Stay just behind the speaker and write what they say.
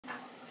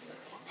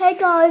Hey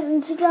guys,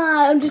 and today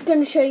I'm just going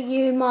to show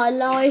you my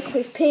life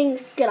with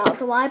Pink's get out of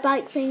the way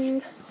bike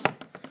thing.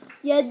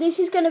 Yeah, this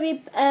is going to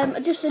be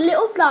just a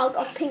little vlog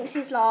of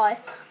Pink's life,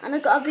 and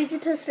I've got a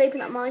visitor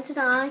sleeping at mine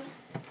today.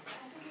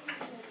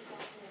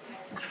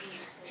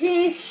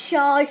 She's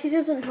shy, she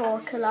doesn't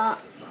talk a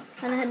lot,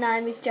 and her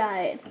name is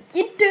Jade.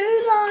 You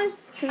do like,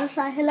 can I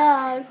say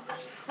hello?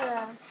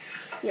 Hello.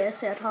 Yeah,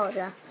 see, I told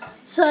you.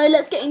 So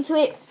let's get into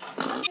it.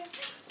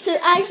 So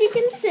as you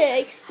can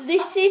see,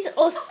 this is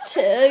us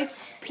two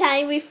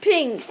playing with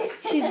Pink.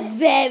 She's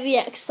very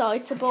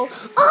excitable.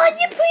 Aren't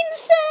you,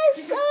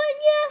 princess?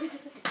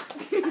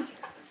 Aren't you?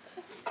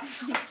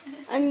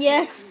 And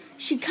yes,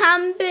 she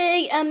can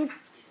be,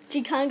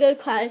 she can go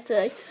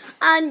crazy.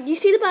 And you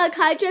see the bird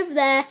cage over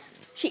there?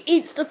 She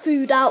eats the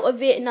food out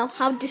of it. Now,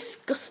 how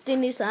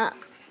disgusting is that?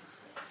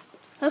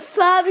 Her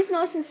fur is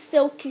nice and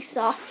silky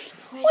soft.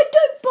 Oh,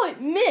 don't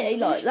bite me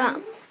like that.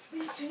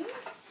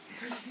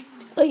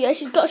 Oh yeah,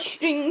 she's got a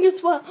string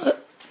as well.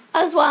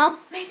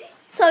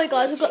 Sorry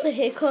guys, I've got the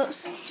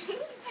hiccups.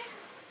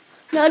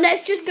 No,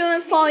 let's just go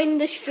and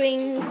find the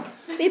string.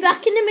 Be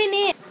back in a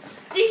minute.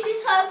 This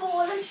is her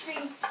ball of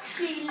string.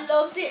 She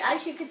loves it,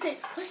 as you can see.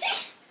 What's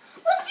this?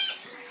 What's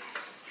this?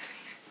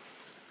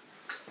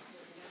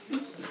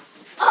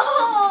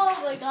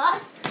 Oh my god.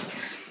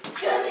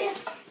 Come here.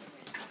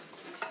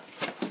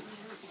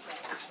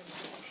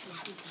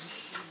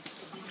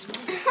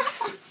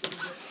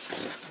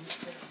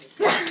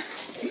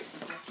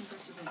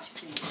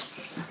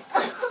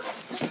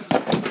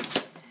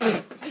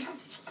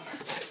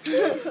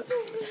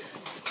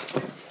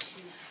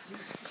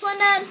 Come on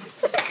then.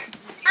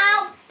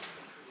 Ow.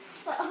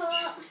 That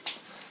hurt.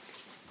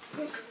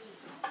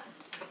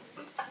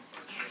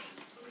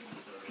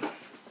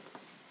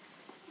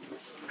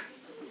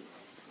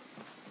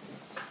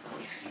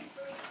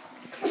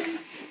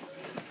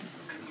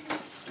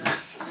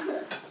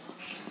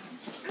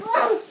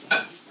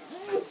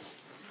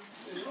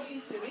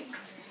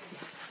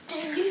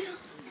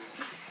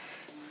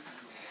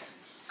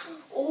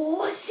 Oh,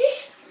 what's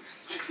this?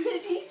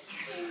 What's this?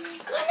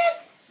 Go on then.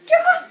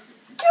 Jump up.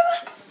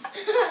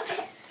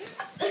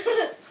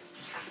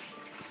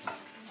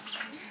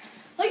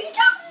 Are you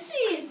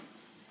dancing?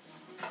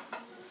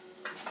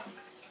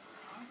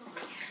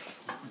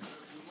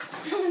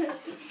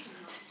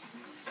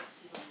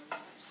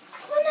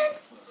 Come on then.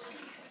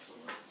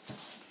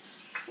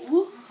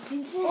 Ooh,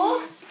 princess.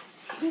 Oh,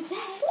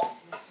 princess.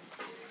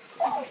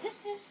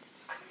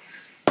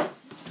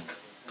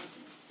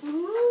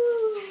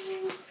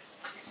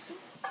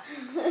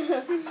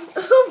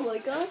 Oh my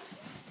god.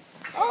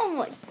 Oh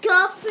my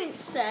god,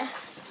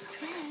 princess.